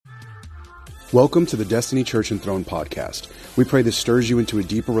Welcome to the Destiny Church and Throne podcast. We pray this stirs you into a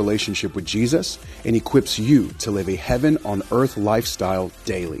deeper relationship with Jesus and equips you to live a heaven on earth lifestyle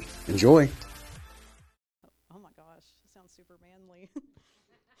daily. Enjoy. Oh my gosh, that sounds super manly.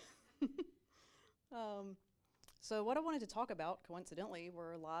 So what I wanted to talk about, coincidentally,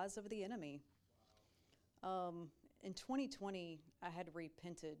 were lies of the enemy. In 2020, I had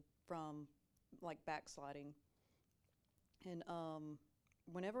repented from backsliding. And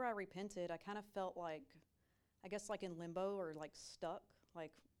whenever I repented, I kind of felt in limbo or stuck.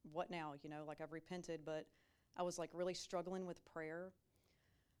 What now? I've repented, but I was really struggling with prayer.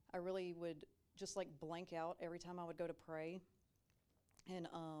 I really would just blank out every time I would go to pray. And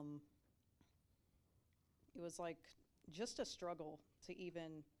it was just a struggle to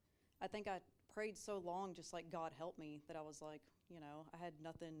even, I think I prayed so long, just God help me, that I was I had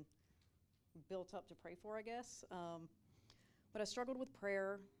nothing built up to pray for, I guess. But I struggled with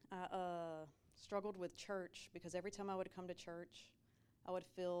prayer. I struggled with church, because every time I would come to church, I would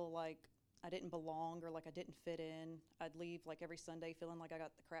feel like I didn't belong, or I didn't fit in. I'd leave every Sunday feeling like I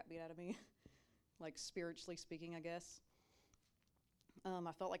got the crap beat out of me, spiritually speaking, I guess.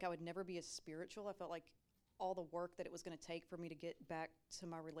 I felt like I would never be as spiritual. I felt like all the work that it was going to take for me to get back to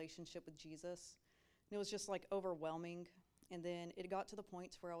my relationship with Jesus. And it was just overwhelming. And then it got to the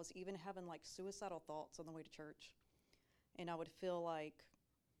point where I was even having suicidal thoughts on the way to church. And I would feel like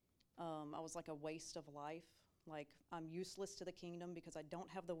I was a waste of life. I'm useless to the kingdom because I don't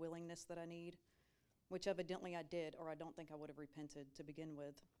have the willingness that I need, which evidently I did, or I don't think I would have repented to begin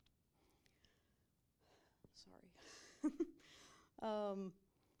with. Sorry.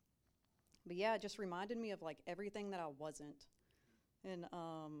 But yeah, it just reminded me of everything that I wasn't. And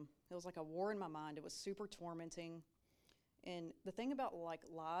it was a war in my mind. It was super tormenting. And the thing about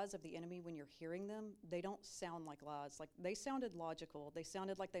lies of the enemy, when you're hearing them, they don't sound like lies. They sounded logical. They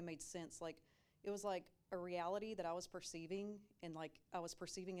sounded like they made sense. It was a reality that I was perceiving, and I was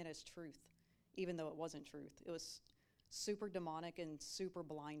perceiving it as truth, even though it wasn't truth. It was super demonic and super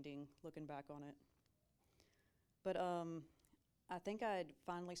blinding looking back on it. But I think I had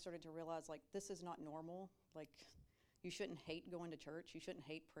finally started to realize this is not normal. You shouldn't hate going to church. You shouldn't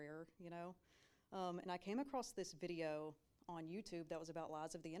hate prayer, And I came across this video on YouTube that was about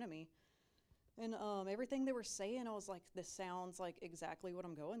lies of the enemy. And everything they were saying, I was this sounds like exactly what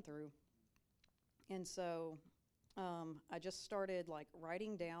I'm going through. And so I just started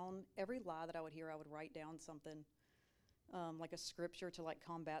writing down every lie that I would hear. I would write down something, a scripture to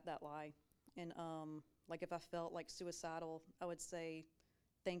combat that lie. And if I felt suicidal, I would say,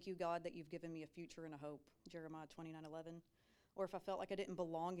 "Thank you, God, that you've given me a future and a hope," Jeremiah 29:11. Or if I felt like I didn't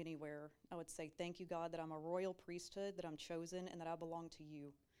belong anywhere, I would say, "Thank you, God, that I'm a royal priesthood, that I'm chosen, and that I belong to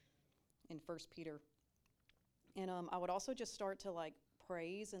you," in 1 Peter. And I would also just start to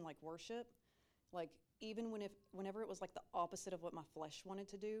praise and worship, even whenever it was the opposite of what my flesh wanted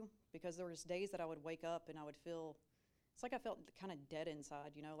to do, because there was days that I would wake up and I would feel, it's I felt kind of dead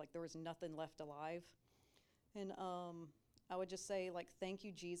inside, there was nothing left alive. And I would just say, "Thank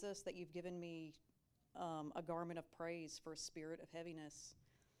you, Jesus, that you've given me a garment of praise for a spirit of heaviness."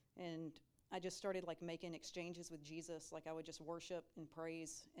 And I just started making exchanges with Jesus. I would just worship and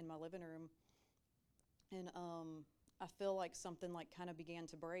praise in my living room. And I feel something kind of began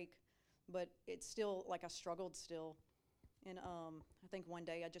to break, but it's still I struggled still. And I think one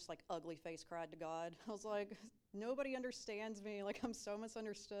day I just ugly face cried to God. I was like, "Nobody understands me. I'm so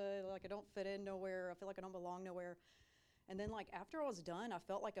misunderstood. I don't fit in nowhere. I feel like I don't belong nowhere." And then after I was done, I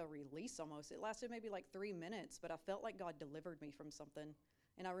felt a release almost. It lasted maybe 3 minutes, but I felt like God delivered me from something.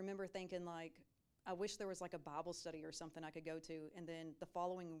 And I remember thinking I wish there was a Bible study or something I could go to. And then the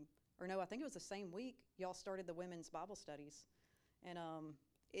following, or no, I think it was the same week, y'all started the women's Bible studies. And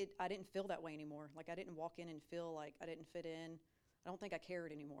I didn't feel that way anymore. I didn't walk in and feel like I didn't fit in. I don't think I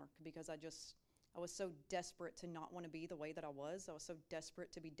cared anymore, because I was so desperate to not want to be the way that I was. I was so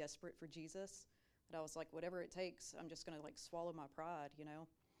desperate to be desperate for Jesus that I was whatever it takes, I'm just going to swallow my pride,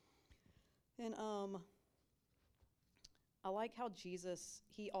 And I like how Jesus,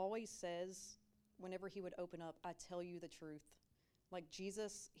 he always says, whenever he would open up, "I tell you the truth."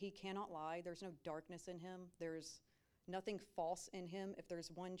 Jesus, he cannot lie. There's no darkness in him. There's nothing false in him. If there's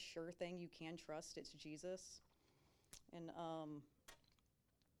one sure thing you can trust, it's Jesus. And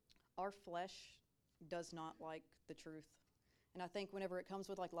our flesh does not like the truth. And I think whenever it comes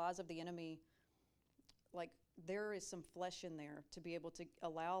with lies of the enemy, there is some flesh in there to be able to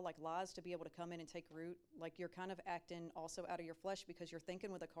allow lies to be able to come in and take root. You're kind of acting also out of your flesh, because you're thinking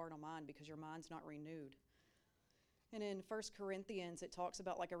with a carnal mind, because your mind's not renewed. And in 1 Corinthians, it talks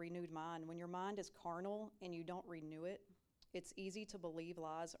about a renewed mind. When your mind is carnal and you don't renew it, It's easy to believe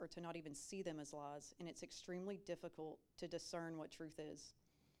lies or to not even see them as lies, and it's extremely difficult to discern what truth is.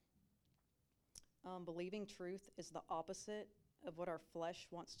 Believing truth is the opposite of what our flesh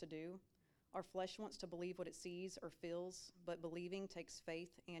wants to do. Our flesh wants to believe what it sees or feels, but believing takes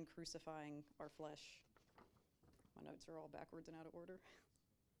faith and crucifying our flesh. My notes are all backwards and out of order.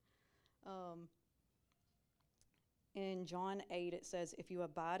 In John 8, it says, "If you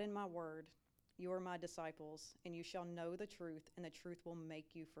abide in my word, you are my disciples, and you shall know the truth, and the truth will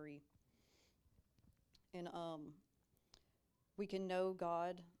make you free." And we can know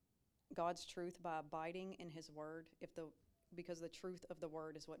God's truth by abiding in his word, because the truth of the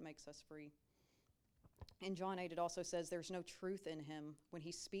word is what makes us free. In John 8, it also says there's no truth in him. When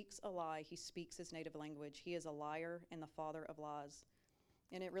he speaks a lie, he speaks his native language. He is a liar and the father of lies.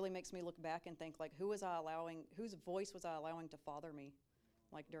 And it really makes me look back and think, like, whose voice was I allowing to father me,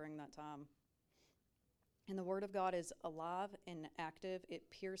 like, during that time? And the word of God is alive and active. It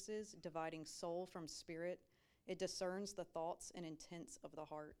pierces, dividing soul from spirit. It discerns the thoughts and intents of the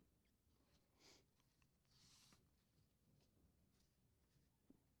heart.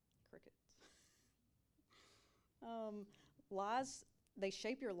 Lies, they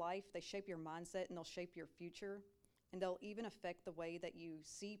shape your life, they shape your mindset, and they'll shape your future. And they'll even affect the way that you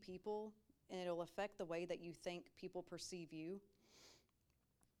see people, and it'll affect the way that you think people perceive you.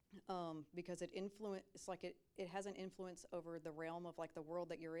 Because it has an influence over the realm of, like, the world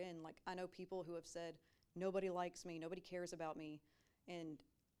that you're in. Like, I know people who have said, nobody likes me, nobody cares about me. And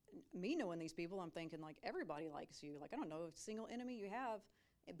me knowing these people, I'm thinking, like, everybody likes you. Like, I don't know a single enemy you have.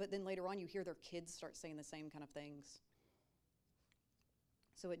 But then later on, you hear their kids start saying the same kind of things.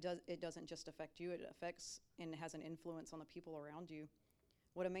 So it doesn't just affect you, it affects and has an influence on the people around you.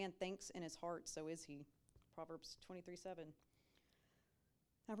 What a man thinks in his heart, so is he. Proverbs 23:7.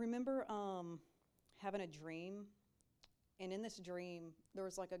 I remember having a dream, and in this dream, there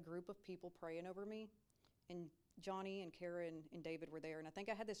was like a group of people praying over me, and Johnny and Karen and David were there. And I think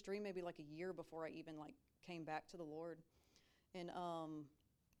I had this dream maybe like a year before I even, like, came back to the Lord. And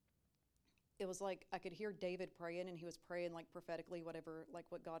it was like I could hear David praying, and he was praying, like, prophetically, whatever, like,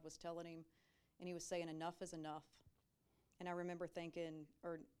 what God was telling him. And he was saying, enough is enough. And I remember thinking,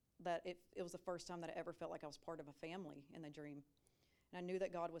 that it was the first time that I ever felt like I was part of a family in the dream. And I knew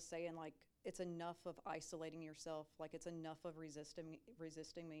that God was saying, like, it's enough of isolating yourself. Like, it's enough of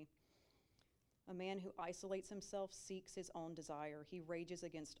resisting me. A man who isolates himself seeks his own desire. He rages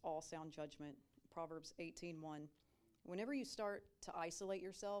against all sound judgment. Proverbs 18:1. Whenever you start to isolate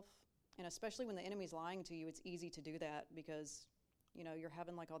yourself, and especially when the enemy's lying to you, it's easy to do that because, you're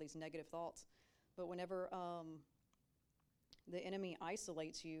having, like, all these negative thoughts. But whenever the enemy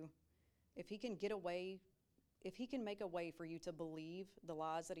isolates you, if he can make a way for you to believe the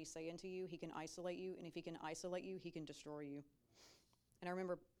lies that he's saying to you, he can isolate you. And if he can isolate you, he can destroy you. And I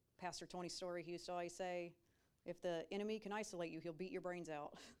remember Pastor Tony's story. He used to always say, if the enemy can isolate you, he'll beat your brains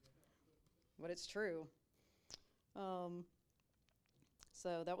out. But it's true.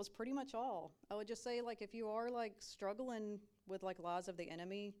 So that was pretty much all. I would just say, like, if you are, like, struggling with, like, lies of the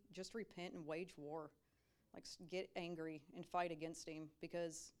enemy, just repent and wage war. Like, get angry and fight against him,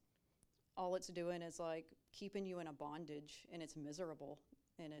 because all it's doing is, like, keeping you in a bondage, and it's miserable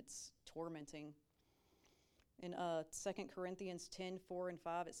and it's tormenting. In 2 Corinthians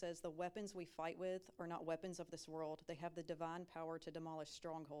 10:4-5, it says, the weapons we fight with are not weapons of this world. They have the divine power to demolish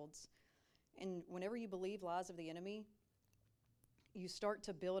strongholds. And whenever you believe lies of the enemy, you start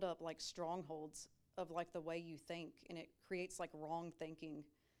to build up, like, strongholds of, like, the way you think, and it creates, like, wrong thinking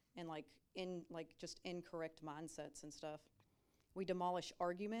and, like, just incorrect mindsets and stuff. We demolish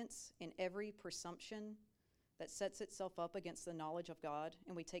arguments and every presumption that sets itself up against the knowledge of God,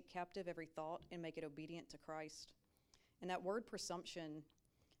 and we take captive every thought and make it obedient to Christ. And that word presumption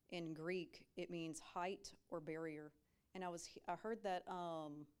in Greek, it means height or barrier. And I heard that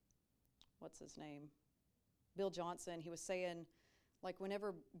what's his name? Bill Johnson, he was saying, like,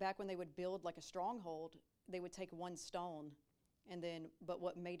 back when they would build, like, a stronghold, they would take one stone, but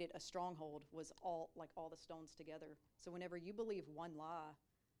what made it a stronghold was all the stones together. So whenever you believe one lie,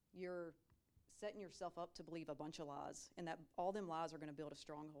 you're setting yourself up to believe a bunch of lies, and that all them lies are going to build a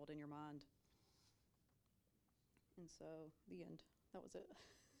stronghold in your mind. And so, the end. That was it.